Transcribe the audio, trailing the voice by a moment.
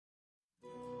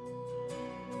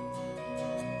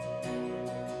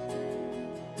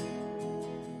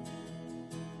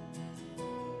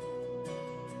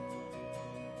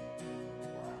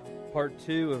part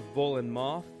 2 of Bull and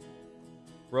Moth,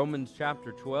 Romans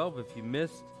chapter 12. If you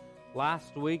missed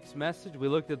last week's message, we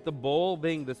looked at the bull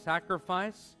being the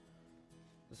sacrifice.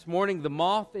 This morning, the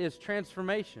moth is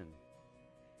transformation.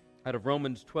 Out of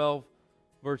Romans 12,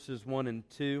 verses 1 and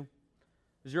 2.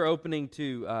 As you're opening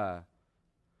to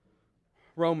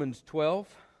Romans 12,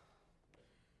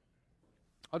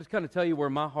 I'll just kind of tell you where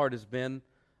my heart has been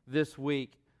this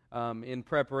week in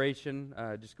preparation.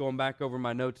 Just going back over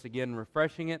my notes again,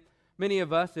 refreshing it. Many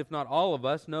of us, if not all of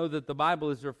us, know that the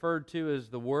Bible is referred to as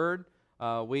the Word.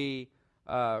 We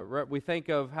think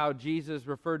of how Jesus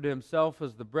referred to himself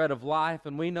as the bread of life,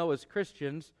 and we know as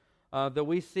Christians that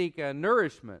we seek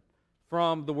nourishment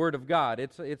from the Word of God.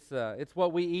 It's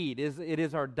what we eat. It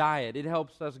is our diet. It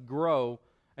helps us grow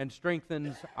and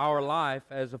strengthens our life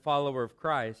as a follower of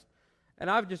Christ. And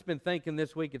I've just been thinking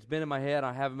this week, it's been in my head,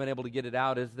 I haven't been able to get it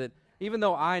out, is that even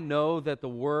though I know that the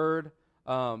Word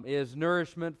is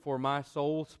nourishment for my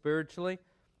soul spiritually,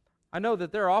 I know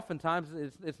that there are oftentimes,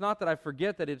 it's not that I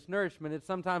forget that it's nourishment, it's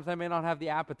sometimes I may not have the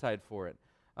appetite for it.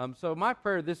 So my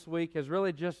prayer this week has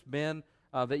really just been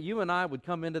that you and I would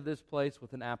come into this place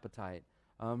with an appetite,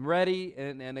 ready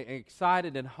and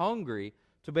excited and hungry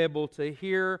to be able to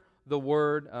hear the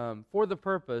Word for the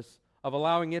purpose of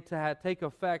allowing it to take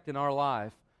effect in our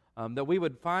life, that we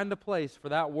would find a place for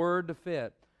that Word to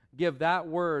fit, give that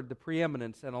Word the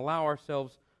preeminence, and allow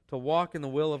ourselves to walk in the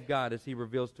will of God as He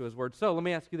reveals to His Word. So let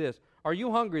me ask you this. Are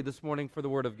you hungry this morning for the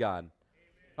Word of God? Amen.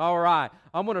 All right.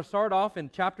 I'm going to start off in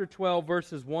chapter 12,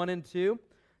 verses 1 and 2.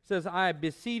 It says, I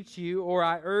beseech you, or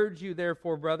I urge you,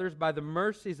 therefore, brothers, by the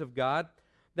mercies of God,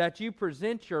 that you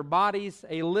present your bodies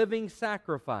a living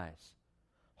sacrifice,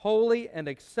 holy and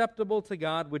acceptable to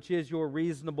God, which is your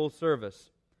reasonable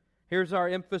service. Here's our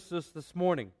emphasis this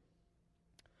morning.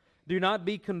 Do not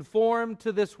be conformed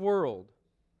to this world,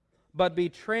 but be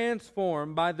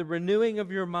transformed by the renewing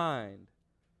of your mind,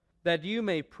 that you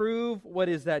may prove what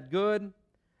is that good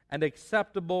and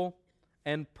acceptable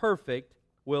and perfect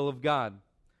will of God.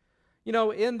 You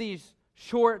know, in these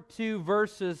short 2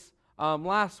 verses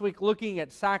last week, looking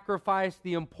at sacrifice,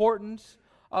 the importance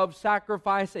of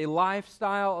sacrifice, a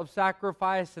lifestyle of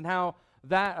sacrifice, and how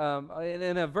that,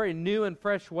 in a very new and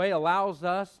fresh way, allows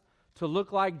us to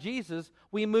look like Jesus,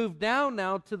 we move down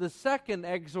now to the second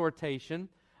exhortation,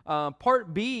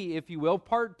 part B, if you will,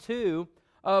 part 2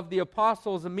 of the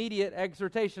apostles' immediate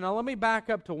exhortation. Now let me back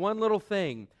up to one little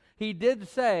thing. He did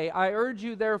say, I urge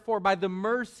you therefore by the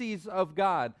mercies of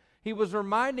God. He was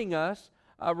reminding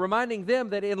them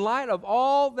that in light of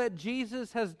all that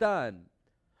Jesus has done,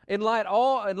 in light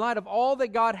of all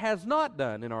that God has not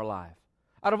done in our life,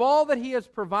 out of all that He has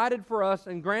provided for us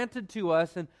and granted to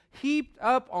us and heaped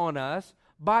up on us,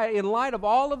 in light of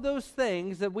all of those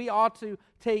things, that we ought to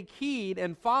take heed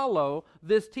and follow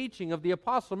this teaching of the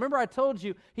apostle. Remember, I told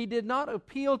you, he did not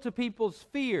appeal to people's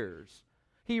fears.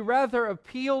 He rather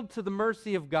appealed to the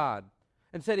mercy of God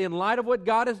and said, in light of what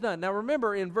God has done. Now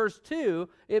remember, in verse 2,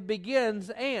 it begins,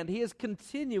 and he is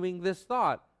continuing this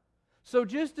thought. So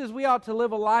just as we ought to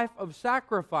live a life of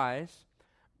sacrifice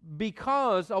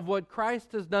because of what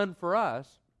Christ has done for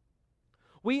us,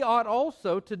 we ought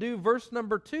also to do verse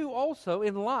number 2 also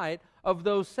in light of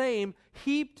those same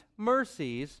heaped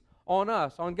mercies on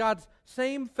us, on God's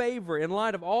same favor in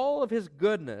light of all of His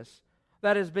goodness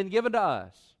that has been given to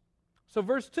us. So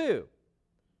verse 2,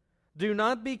 do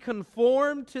not be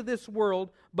conformed to this world,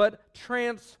 but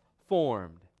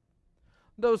transformed.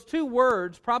 Those 2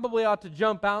 words probably ought to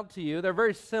jump out to you. They're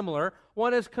very similar.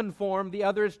 One is conformed, the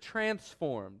other is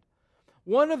transformed.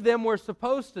 One of them we're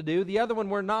supposed to do, the other one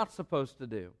we're not supposed to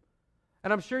do.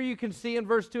 And I'm sure you can see in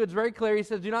verse 2, it's very clear. He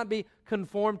says, do not be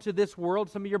conformed to this world.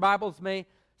 Some of your Bibles may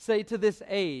say to this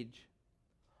age,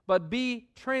 but be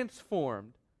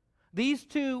transformed. These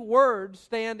 2 words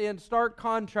stand in stark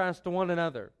contrast to one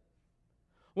another.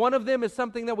 One of them is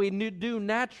something that we do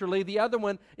naturally. The other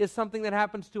one is something that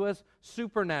happens to us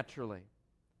supernaturally.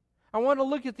 I want to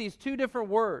look at these 2 different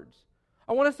words.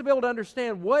 I want us to be able to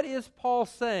understand, what is Paul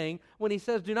saying when he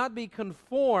says, do not be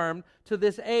conformed to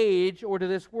this age or to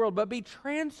this world, but be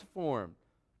transformed.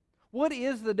 What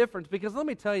is the difference? Because let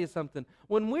me tell you something.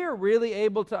 When we're really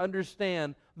able to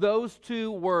understand those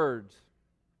 2 words,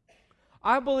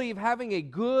 I believe having a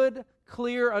good,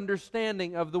 clear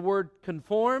understanding of the word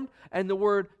conformed and the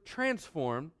word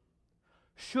transformed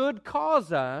should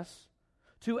cause us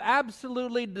to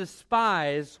absolutely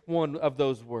despise one of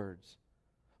those words.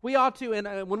 We ought to,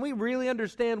 and when we really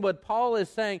understand what Paul is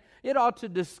saying, it ought to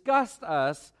disgust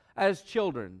us as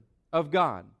children of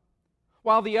God.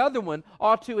 while the other one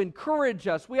ought to encourage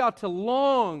us. We ought to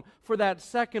long for that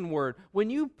second word. When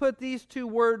you put these two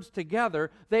words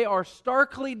together, they are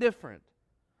starkly different.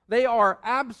 They are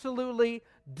absolutely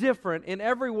different in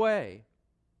every way.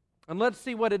 And let's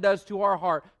see what it does to our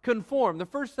heart. Conform. The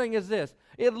first thing is this.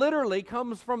 It literally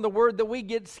comes from the word that we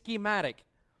get, schematic.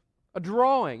 A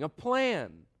drawing, a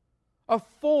plan, a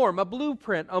form, a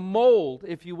blueprint, a mold,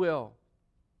 if you will.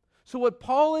 So what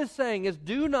Paul is saying is,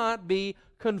 do not be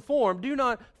conformed. Do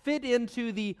not fit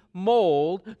into the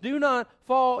mold. Do not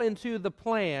fall into the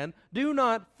plan. Do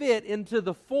not fit into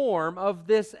the form of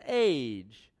this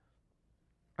age.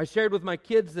 I shared with my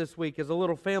kids this week as a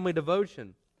little family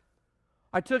devotion.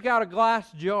 I took out a glass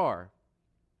jar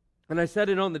and I set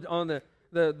it on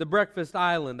the breakfast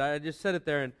island. I just set it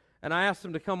there and I asked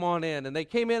them to come on in. And they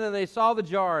came in and they saw the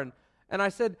jar and I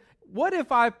said, what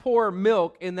if I pour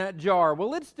milk in that jar?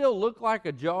 Will it still look like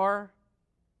a jar?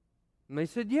 And they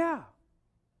said, yeah.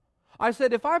 I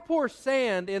said, if I pour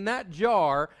sand in that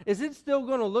jar, is it still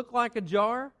going to look like a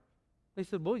jar? They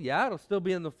said, well, yeah, it'll still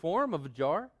be in the form of a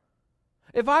jar.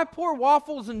 If I pour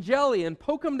waffles and jelly and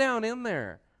poke them down in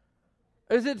there,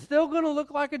 is it still going to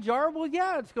look like a jar? Well,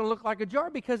 yeah, it's going to look like a jar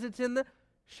because it's in the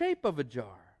shape of a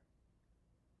jar.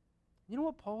 You know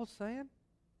what Paul's saying?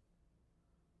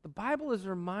 The Bible is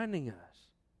reminding us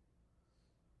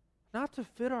not to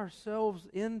fit ourselves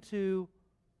into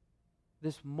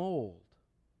this mold,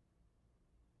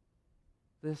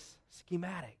 this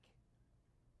schematic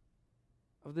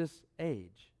of this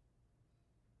age.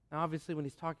 Now, obviously, when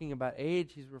he's talking about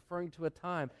age, he's referring to a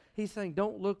time. He's saying,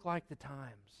 don't look like the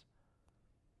times.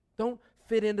 Don't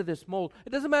fit into this mold. It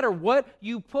doesn't matter what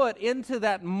you put into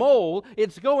that mold,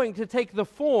 it's going to take the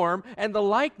form and the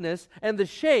likeness and the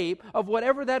shape of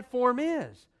whatever that form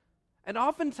is. And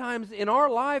oftentimes in our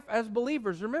life as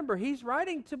believers, remember, he's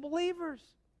writing to believers.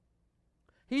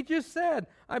 He just said,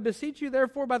 I beseech you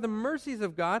therefore by the mercies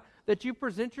of God that you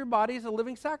present your body as a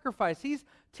living sacrifice. He's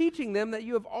teaching them that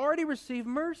you have already received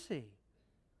mercy.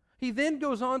 He then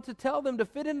goes on to tell them to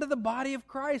fit into the body of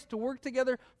Christ, to work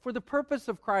together for the purpose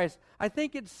of Christ. I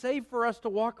think it's safe for us to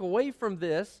walk away from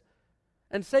this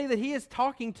and say that he is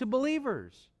talking to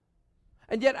believers.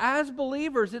 And yet as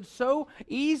believers, it's so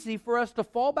easy for us to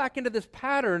fall back into this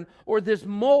pattern or this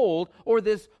mold or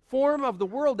this form of the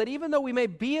world that even though we may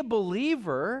be a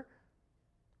believer,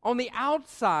 on the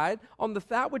outside, on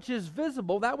that which is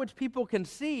visible, that which people can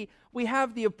see, we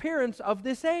have the appearance of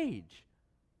this age.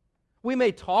 We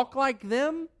may talk like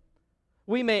them.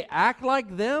 We may act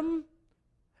like them.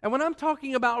 And when I'm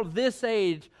talking about this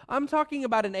age, I'm talking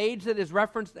about an age that is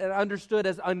referenced and understood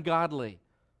as ungodly.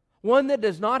 One that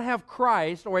does not have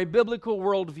Christ or a biblical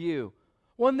worldview.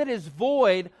 One that is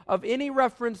void of any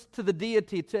reference to the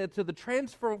deity, to the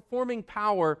transforming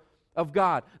power of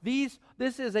God. This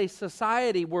is a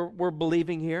society we're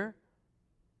believing here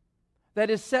that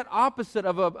is set opposite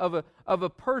of a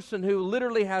person who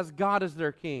literally has God as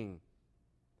their king.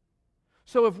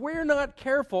 So if we're not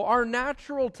careful, our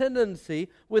natural tendency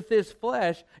with this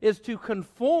flesh is to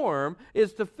conform,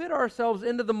 is to fit ourselves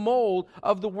into the mold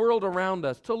of the world around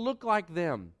us, to look like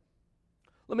them.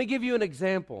 Let me give you an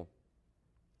example.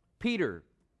 Peter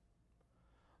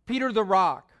the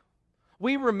Rock.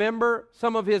 We remember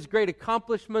some of his great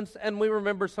accomplishments and we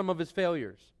remember some of his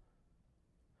failures.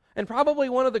 And probably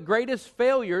one of the greatest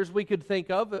failures we could think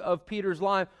of Peter's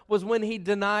life was when he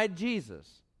denied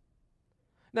Jesus.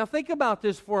 Now think about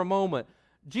this for a moment.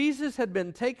 Jesus had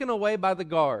been taken away by the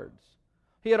guards.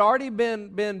 He had already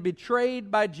been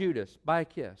betrayed by Judas, by a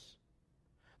kiss.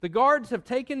 The guards have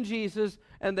taken Jesus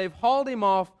and they've hauled him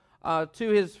off to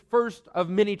his first of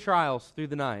many trials through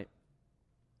the night.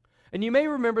 And you may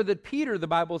remember that Peter, the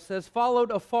Bible says,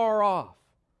 followed afar off.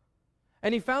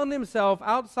 And he found himself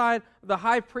outside the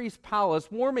high priest's palace,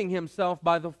 warming himself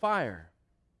by the fire.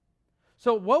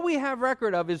 So what we have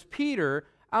record of is Peter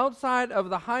outside of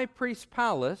the high priest's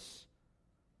palace,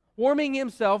 warming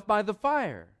himself by the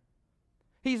fire.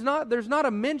 There's not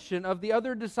a mention of the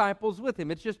other disciples with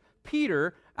him. It's just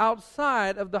Peter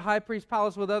outside of the high priest's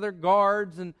palace with other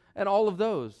guards and all of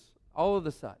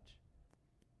the such.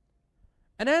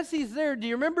 And as he's there, do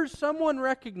you remember someone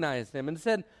recognized him and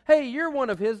said, hey, you're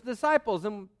one of his disciples?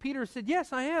 And Peter said,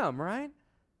 yes, I am, right?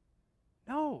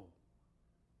 No.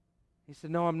 He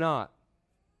said, no, I'm not.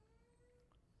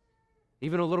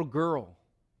 Even a little girl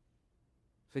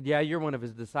said, yeah, you're one of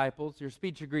his disciples. Your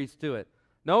speech agrees to it.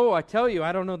 No, I tell you,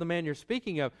 I don't know the man you're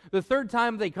speaking of. The third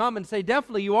time they come and say,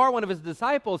 definitely you are one of his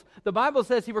disciples, the Bible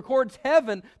says he records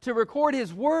heaven to record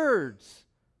his words.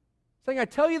 Saying, I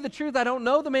tell you the truth, I don't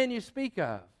know the man you speak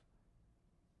of.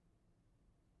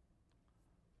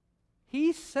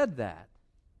 He said that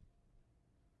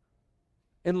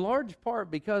in large part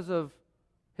because of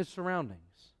his surroundings.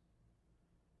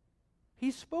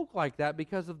 He spoke like that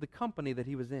because of the company that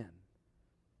he was in.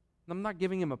 I'm not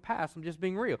giving him a pass, I'm just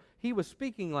being real. He was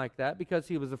speaking like that because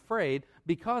he was afraid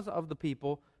because of the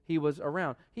people he was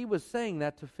around. He was saying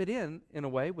that to fit in a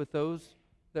way, with those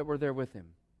that were there with him.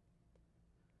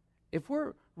 If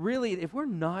we're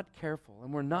not careful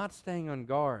and we're not staying on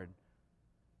guard,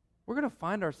 we're going to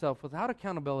find ourselves without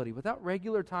accountability, without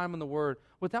regular time in the Word,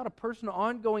 without a personal,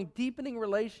 ongoing, deepening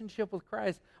relationship with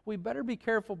Christ. We better be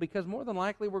careful, because more than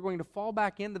likely we're going to fall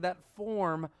back into that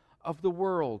form of the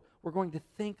world. We're going to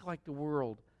think like the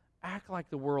world, act like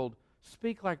the world,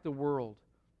 speak like the world,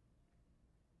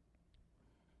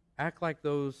 act like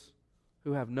those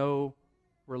who have no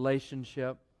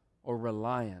relationship or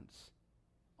reliance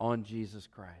on Jesus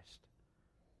Christ.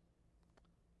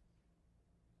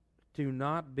 Do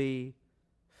not be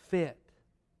fit,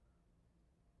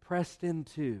 pressed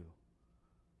into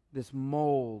this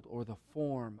mold or the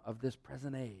form of this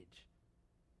present age,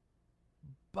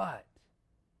 but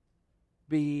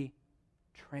be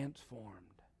transformed.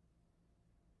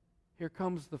 Here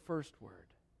comes the first word,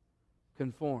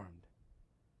 conformed.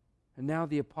 And now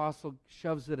the apostle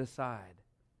shoves it aside.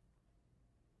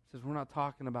 He says, we're not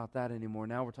talking about that anymore.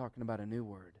 Now we're talking about a new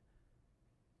word.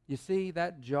 You see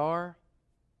that jar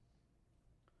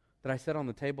that I set on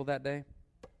the table that day,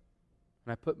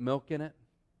 and I put milk in it?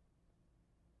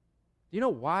 Do you know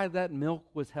why that milk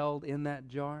was held in that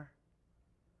jar?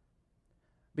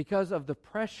 Because of the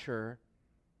pressure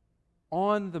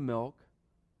on the milk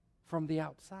from the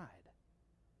outside.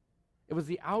 It was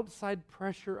the outside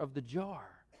pressure of the jar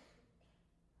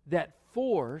that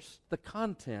forced the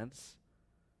contents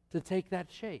to take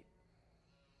that shape.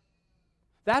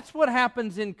 That's what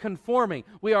happens in conforming.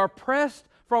 We are pressed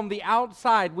from the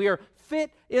outside. We are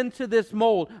fit into this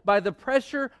mold by the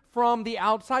pressure from the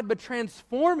outside, but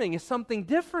transforming is something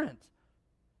different.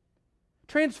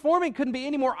 Transforming couldn't be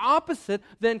any more opposite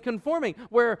than conforming.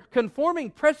 Where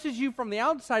conforming presses you from the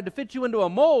outside to fit you into a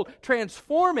mold,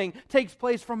 transforming takes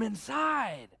place from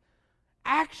inside.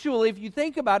 Actually, if you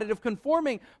think about it, if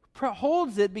conforming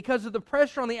holds it because of the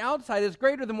pressure on the outside is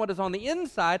greater than what is on the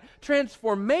inside,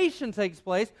 transformation takes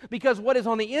place because what is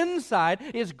on the inside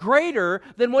is greater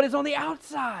than what is on the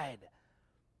outside.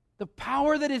 The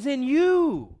power that is in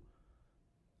you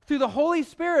through the Holy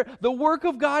Spirit, the work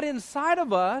of God inside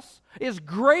of us, is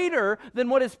greater than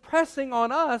what is pressing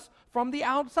on us from the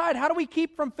outside. How do we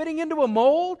keep from fitting into a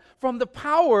mold? From the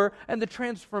power and the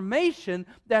transformation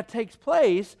that takes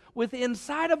place within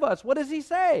inside of us. What does he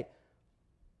say?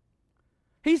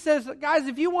 He says, guys,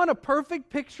 if you want a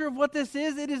perfect picture of what this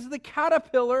is, it is the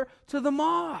caterpillar to the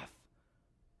moth.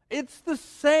 It's the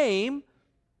same,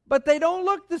 but they don't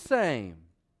look the same.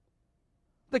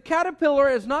 The caterpillar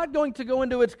is not going to go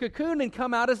into its cocoon and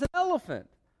come out as an elephant.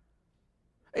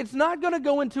 It's not going to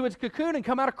go into its cocoon and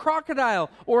come out a crocodile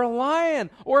or a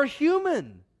lion or a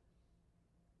human.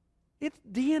 Its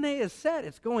DNA is set.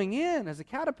 It's going in as a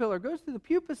caterpillar, goes through the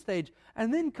pupa stage,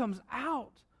 and then comes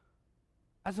out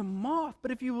as a moth.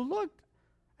 But if you looked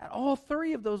at all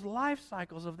three of those life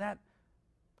cycles of that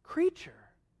creature,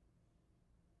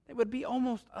 they would be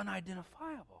almost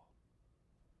unidentifiable.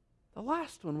 The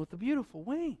last one with the beautiful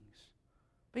wings,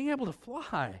 being able to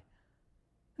fly.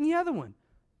 And the other one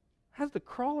has to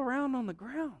crawl around on the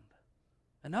ground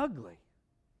and ugly.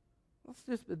 Let's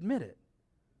just admit it.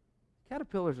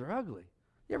 Caterpillars are ugly.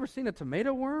 You ever seen a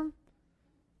tomato worm?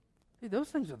 Dude, those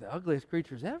things are the ugliest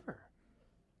creatures ever.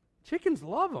 Chickens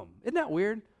love them. Isn't that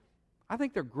weird? I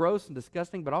think they're gross and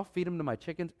disgusting, but I'll feed them to my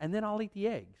chickens, and then I'll eat the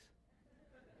eggs.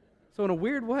 So in a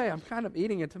weird way, I'm kind of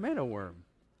eating a tomato worm.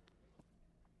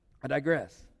 I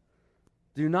digress.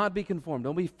 Do not be conformed.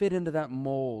 Don't be fit into that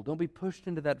mold. Don't be pushed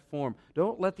into that form.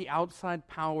 Don't let the outside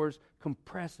powers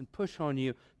compress and push on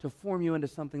you to form you into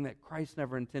something that Christ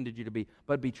never intended you to be,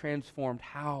 but be transformed.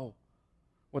 How?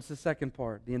 What's the second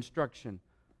part? The instruction.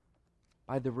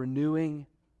 By the renewing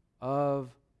of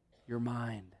your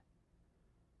mind.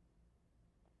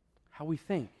 How we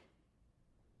think.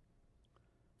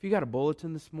 If you got a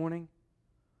bulletin this morning,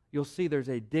 you'll see there's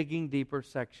a digging deeper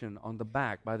section on the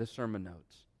back by the sermon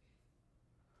notes.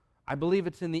 I believe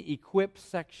it's in the equip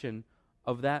section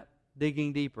of that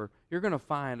digging deeper. You're going to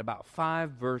find about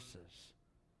 5 verses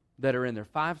that are in there,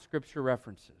 5 scripture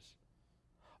references.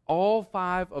 All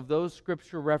 5 of those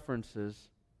scripture references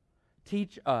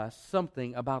teach us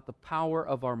something about the power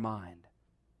of our mind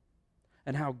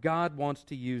and how God wants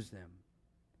to use them.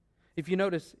 If you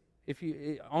notice,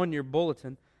 on your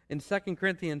bulletin, in 2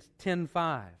 Corinthians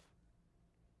 10:5,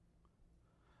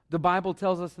 the Bible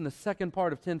tells us in the second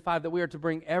part of 10:5 that we are to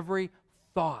bring every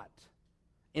thought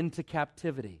into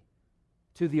captivity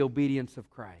to the obedience of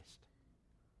Christ.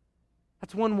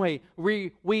 That's one way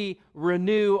we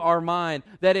renew our mind.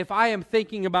 That if I am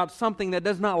thinking about something that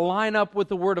does not line up with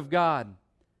the Word of God,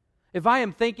 if I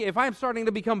am starting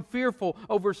to become fearful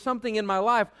over something in my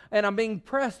life, and I'm being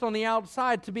pressed on the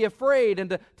outside to be afraid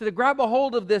and to grab a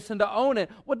hold of this and to own it,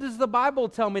 what does the Bible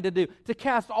tell me to do? To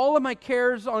cast all of my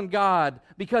cares on God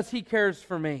because He cares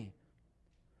for me.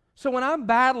 So when I'm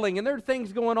battling and there are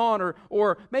things going on,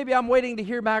 or maybe I'm waiting to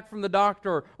hear back from the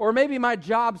doctor, or maybe my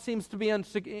job seems to be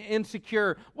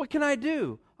insecure, what can I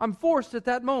do? I'm forced at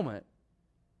that moment.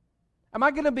 Am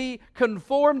I going to be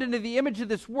conformed into the image of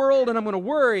this world, and I'm going to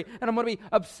worry, and I'm going to be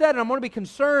upset, and I'm going to be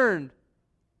concerned?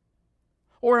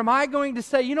 Or am I going to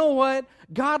say, you know what?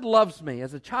 God loves me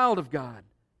as a child of God.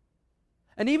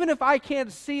 And even if I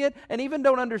can't see it, and even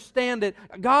don't understand it,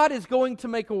 God is going to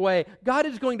make a way. God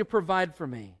is going to provide for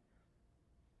me.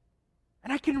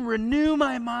 And I can renew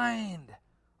my mind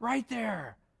right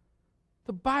there.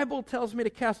 The Bible tells me to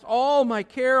cast all my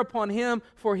care upon Him,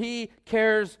 for He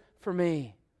cares for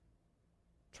me.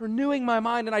 It's renewing my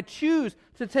mind, and I choose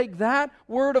to take that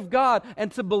Word of God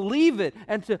and to believe it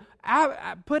and to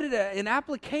put it in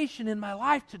application in my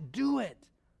life to do it.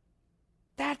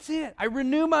 That's it. I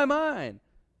renew my mind.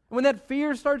 When that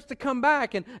fear starts to come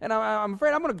back and I'm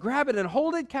afraid, I'm going to grab it and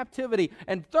hold it in captivity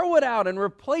and throw it out and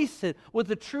replace it with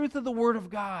the truth of the Word of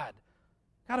God.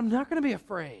 God, I'm not going to be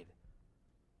afraid.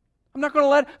 I'm not going to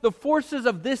let the forces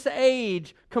of this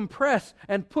age compress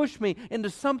and push me into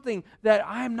something that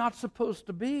I'm not supposed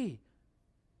to be.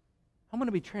 I'm going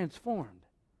to be transformed.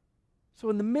 So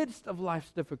in the midst of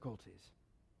life's difficulties,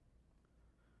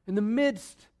 in the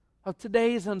midst of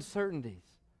today's uncertainties,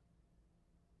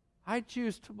 I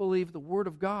choose to believe the Word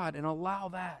of God and allow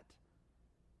that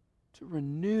to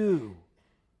renew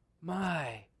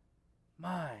my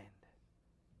mind.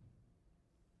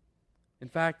 In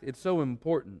fact, it's so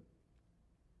important.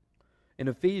 In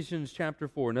Ephesians chapter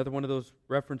 4, another one of those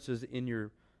references in your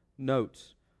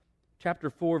notes, chapter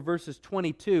 4, verses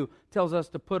 22 tells us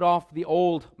to put off the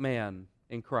old man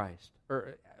in Christ,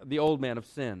 or the old man of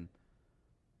sin.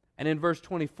 And in verse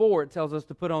 24, it tells us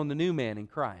to put on the new man in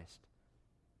Christ.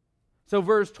 So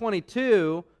verse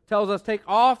 22 tells us take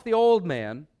off the old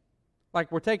man, like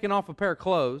we're taking off a pair of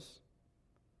clothes,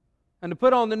 and to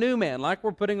put on the new man, like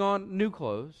we're putting on new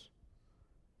clothes.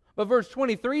 But verse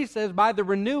 23 says, by the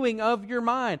renewing of your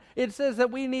mind. It says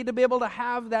that we need to be able to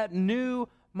have that new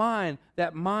mind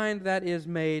that is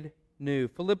made new.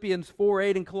 Philippians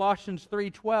 4:8 and Colossians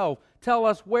 3:12 tell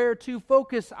us where to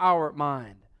focus our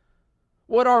mind.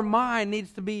 What our mind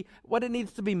needs to be, what it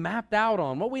needs to be mapped out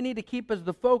on, what we need to keep as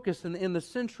the focus in the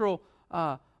central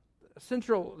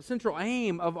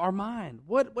aim of our mind.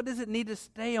 What does it need to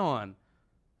stay on?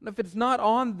 And if it's not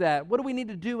on that, what do we need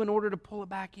to do in order to pull it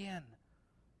back in?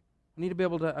 We need to be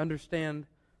able to understand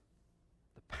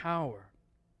the power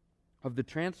of the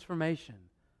transformation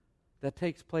that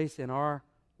takes place in our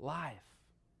life.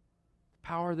 The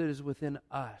power that is within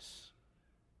us,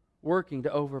 working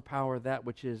to overpower that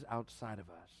which is outside of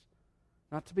us.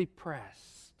 Not to be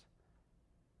pressed,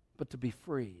 but to be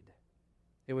freed.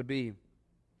 It would be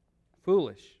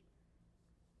foolish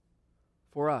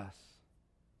for us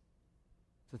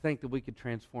to think that we could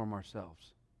transform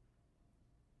ourselves.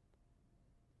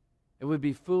 It would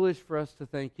be foolish for us to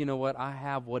think, you know what, I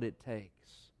have what it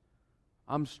takes.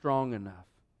 I'm strong enough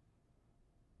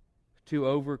to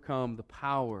overcome the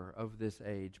power of this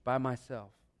age by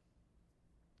myself.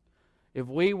 If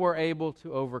we were able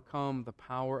to overcome the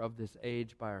power of this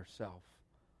age by ourselves,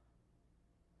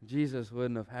 Jesus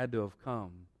wouldn't have had to have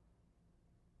come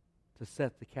to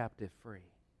set the captive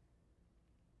free.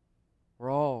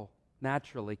 We're all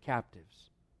naturally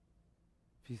captives.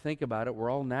 If you think about it,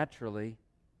 we're all naturally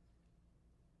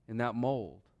in that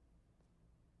mold.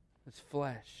 This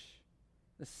flesh,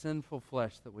 this sinful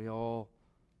flesh that we all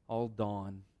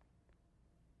don.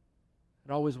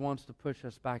 It always wants to push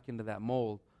us back into that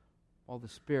mold, while the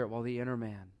Spirit, while the inner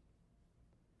man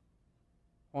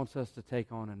wants us to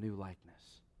take on a new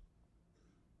likeness.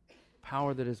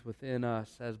 Power that is within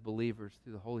us as believers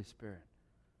through the Holy Spirit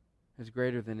is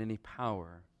greater than any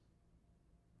power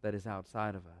that is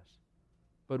outside of us.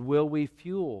 But will we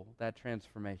fuel that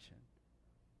transformation?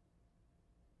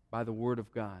 By the Word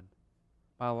of God,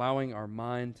 by allowing our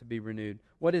mind to be renewed.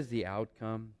 What is the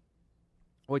outcome?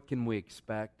 What can we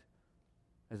expect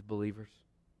as believers?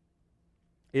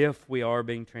 If we are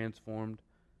being transformed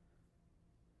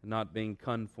and not being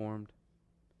conformed.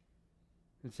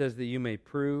 It says that you may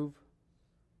prove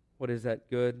what is that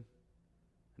good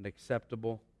and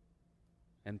acceptable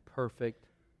and perfect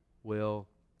will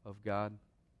of God.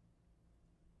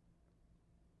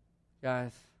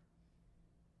 Guys,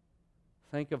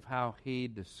 think of how he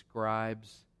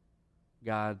describes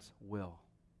God's will,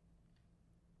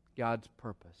 God's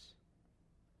purpose.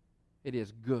 It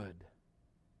is good.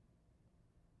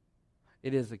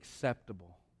 It is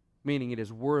acceptable, meaning it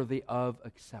is worthy of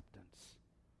acceptance.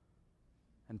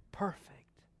 And perfect.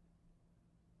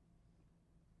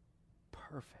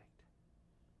 Perfect.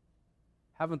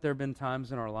 Haven't there been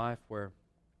times in our life where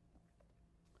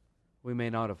we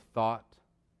may not have thought,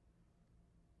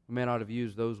 we may not have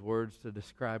used those words to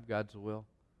describe God's will?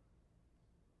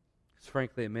 Because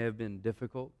frankly, it may have been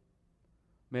difficult,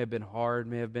 may have been hard,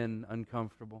 may have been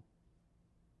uncomfortable.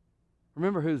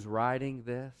 Remember who's writing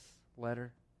this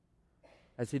letter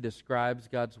as he describes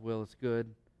God's will as good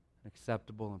and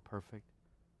acceptable and perfect?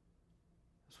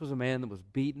 This was a man that was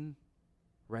beaten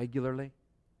regularly,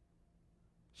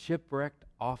 shipwrecked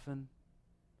often,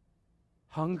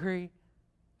 hungry,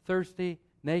 thirsty,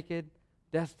 naked,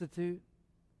 destitute,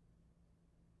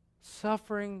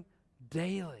 suffering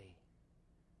daily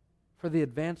for the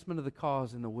advancement of the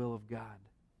cause and the will of God.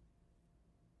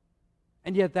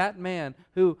 And yet that man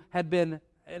who had been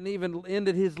and even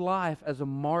ended his life as a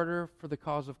martyr for the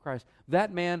cause of Christ,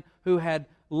 that man who had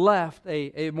left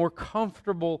a more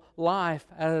comfortable life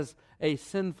as a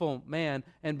sinful man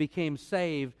and became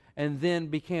saved and then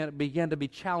began to be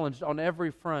challenged on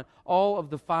every front. All of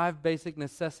the 5 basic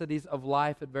necessities of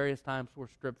life at various times were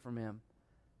stripped from him.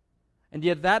 And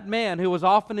yet that man who was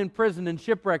often in prison and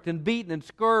shipwrecked and beaten and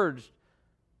scourged,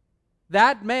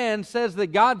 that man says that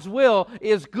God's will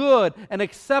is good and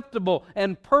acceptable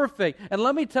and perfect. And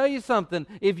let me tell you something.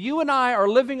 If you and I are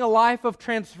living a life of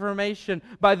transformation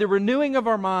by the renewing of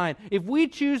our mind, if we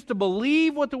choose to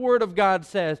believe what the Word of God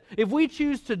says, if we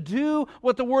choose to do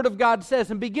what the Word of God says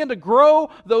and begin to grow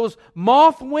those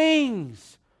moth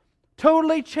wings,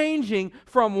 totally changing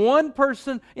from one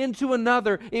person into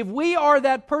another, if we are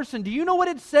that person, do you know what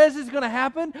it says is going to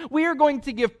happen? We are going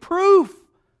to give proof.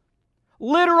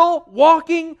 Literal,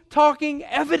 walking, talking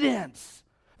evidence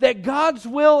that God's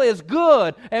will is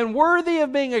good and worthy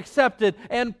of being accepted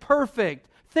and perfect.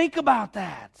 Think about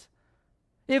that.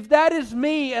 If that is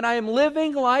me and I am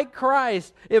living like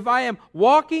Christ, if I am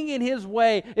walking in His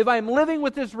way, if I am living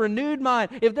with this renewed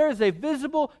mind, if there is a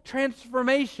visible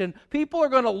transformation, people are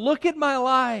going to look at my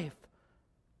life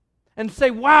and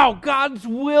say, wow, God's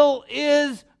will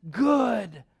is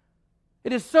good.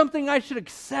 It is something I should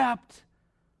accept.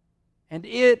 And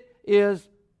it is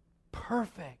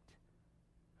perfect.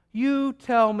 You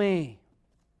tell me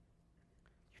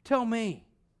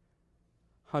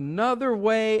another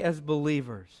way as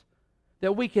believers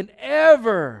that we can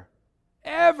ever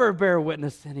bear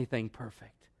witness to anything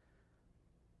perfect.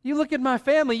 You look at my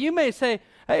family, you may say,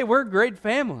 hey, we're a great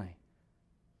family.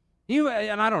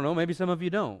 And I don't know, maybe some of you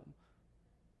don't.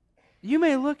 You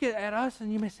may look at us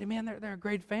and you may say, man, they're a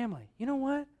great family. You know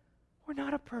what? We're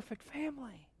not a perfect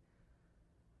family.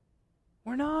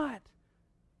 We're not.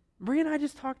 Bree and I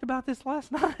just talked about this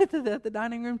last night at the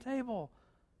dining room table.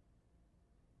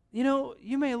 You know,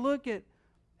 you may look at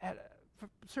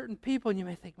certain people and you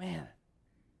may think, man,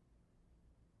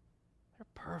 they're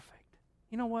perfect.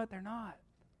 You know what? They're not.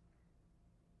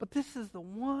 But this is the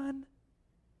one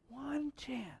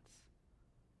chance.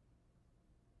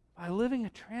 By living a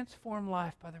transformed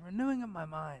life, by the renewing of my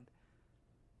mind,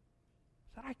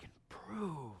 that I can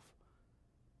prove,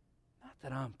 not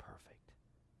that I'm perfect,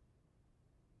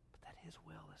 His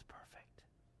will is perfect.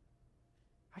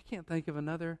 I can't think of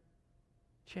another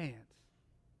chance,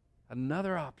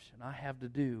 another option I have to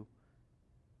do,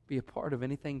 be a part of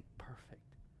anything perfect.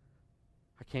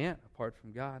 I can't apart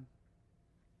from God.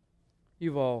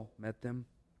 You've all met them.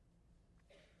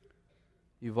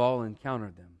 You've all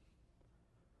encountered them.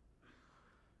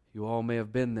 You all may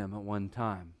have been them at one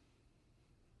time.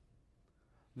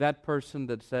 That person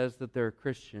that says that they're a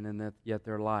Christian and that yet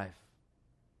their life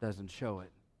doesn't show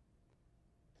it.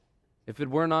 If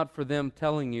it were not for them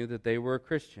telling you that they were a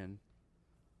Christian,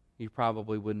 you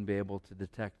probably wouldn't be able to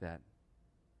detect that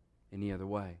any other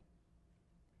way.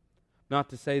 Not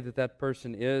to say that that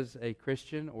person is a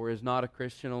Christian or is not a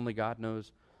Christian, only God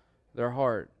knows their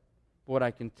heart. But what I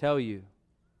can tell you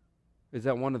is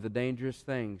that one of the dangerous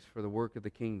things for the work of the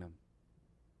kingdom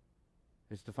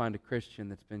is to find a Christian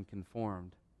that's been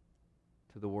conformed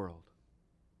to the world.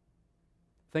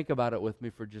 Think about it with me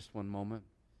for just one moment.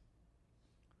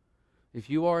 If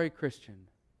you are a Christian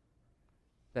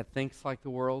that thinks like the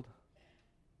world,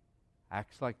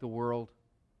 acts like the world,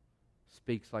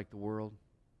 speaks like the world,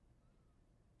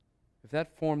 if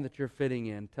that form that you're fitting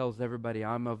in tells everybody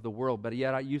I'm of the world, but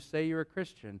yet you say you're a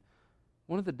Christian,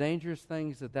 one of the dangerous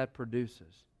things that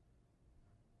produces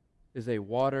is a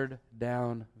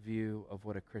watered-down view of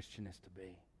what a Christian is to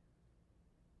be.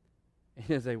 It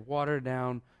is a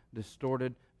watered-down,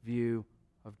 distorted view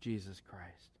of Jesus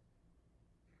Christ.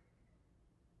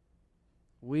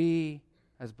 We,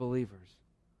 as believers,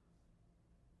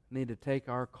 need to take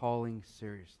our calling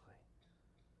seriously.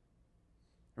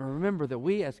 And remember that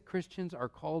we as Christians are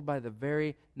called by the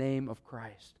very name of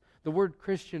Christ. The word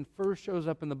Christian first shows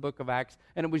up in the book of Acts,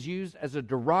 and it was used as a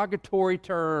derogatory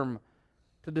term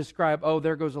to describe, oh,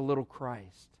 there goes a little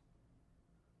Christ.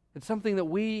 It's something that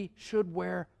we should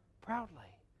wear proudly.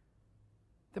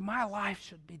 That my life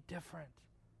should be different.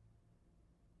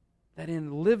 That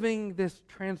in living this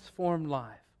transformed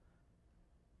life,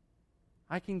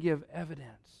 I can give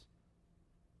evidence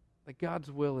that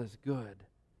God's will is good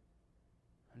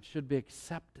and should be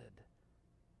accepted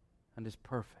and is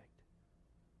perfect.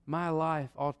 My life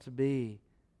ought to be,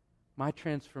 my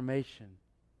transformation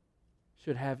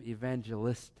should have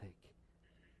evangelistic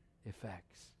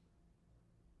effects.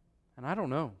 And I don't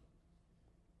know.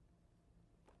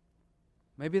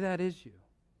 Maybe that is you.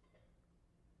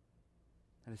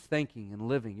 That is thinking and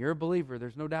living. You're a believer.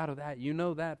 There's no doubt of that. You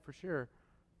know that for sure.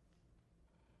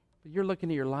 But you're looking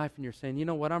at your life and you're saying, you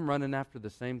know what? I'm running after the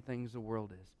same things the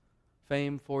world is.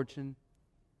 Fame, fortune,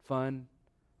 fun.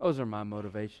 Those are my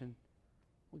motivation.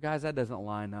 Well, guys, that doesn't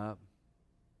line up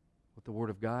with the Word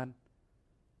of God.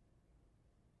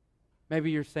 Maybe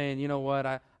you're saying, you know what,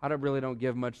 I really don't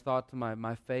give much thought to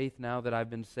my faith now that I've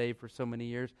been saved for so many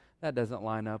years. That doesn't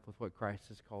line up with what Christ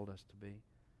has called us to be.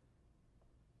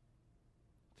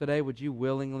 Today, would you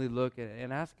willingly look at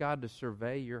and ask God to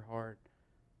survey your heart?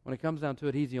 When it comes down to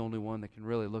it, He's the only one that can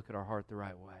really look at our heart the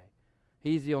right way.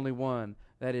 He's the only one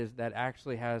that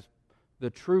actually has the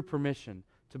true permission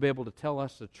to be able to tell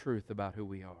us the truth about who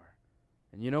we are.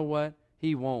 And you know what?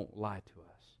 He won't lie to us.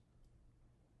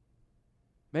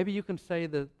 Maybe you can say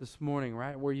this morning,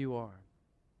 right where you are,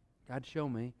 God, show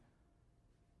me.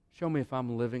 Show me if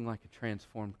I'm living like a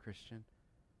transformed Christian.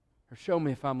 Or show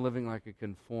me if I'm living like a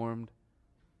conformed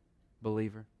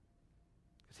believer.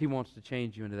 Because He wants to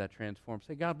change you into that transformed.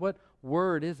 Say, God, what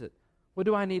word is it? What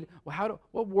do I need?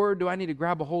 What word do I need to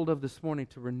grab a hold of this morning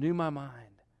to renew my mind?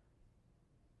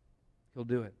 He'll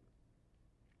do it.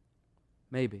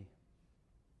 Maybe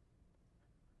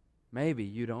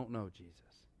you don't know Jesus.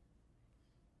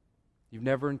 You've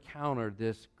never encountered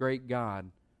this great God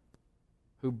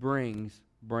who brings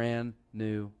brand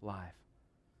new life.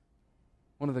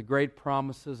 One of the great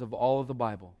promises of all of the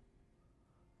Bible,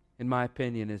 in my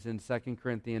opinion, is in 2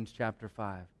 Corinthians chapter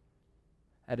 5.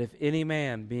 That if any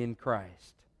man be in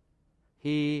Christ,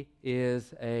 he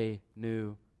is a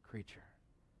new creature.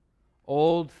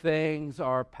 Old things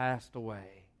are passed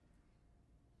away.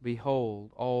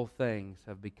 Behold, all things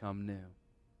have become new.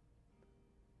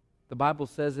 The Bible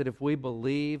says that if we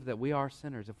believe that we are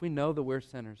sinners, if we know that we're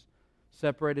sinners,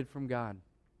 separated from God,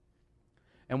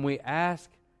 and we ask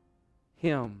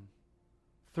Him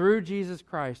through Jesus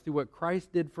Christ, through what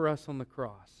Christ did for us on the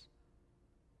cross,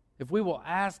 if we will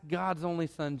ask God's only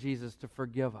Son, Jesus, to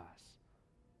forgive us,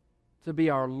 to be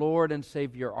our Lord and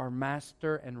Savior, our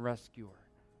Master and Rescuer,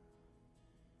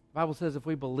 the Bible says if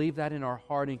we believe that in our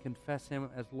heart and confess Him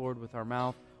as Lord with our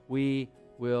mouth, we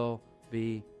will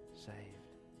be saved.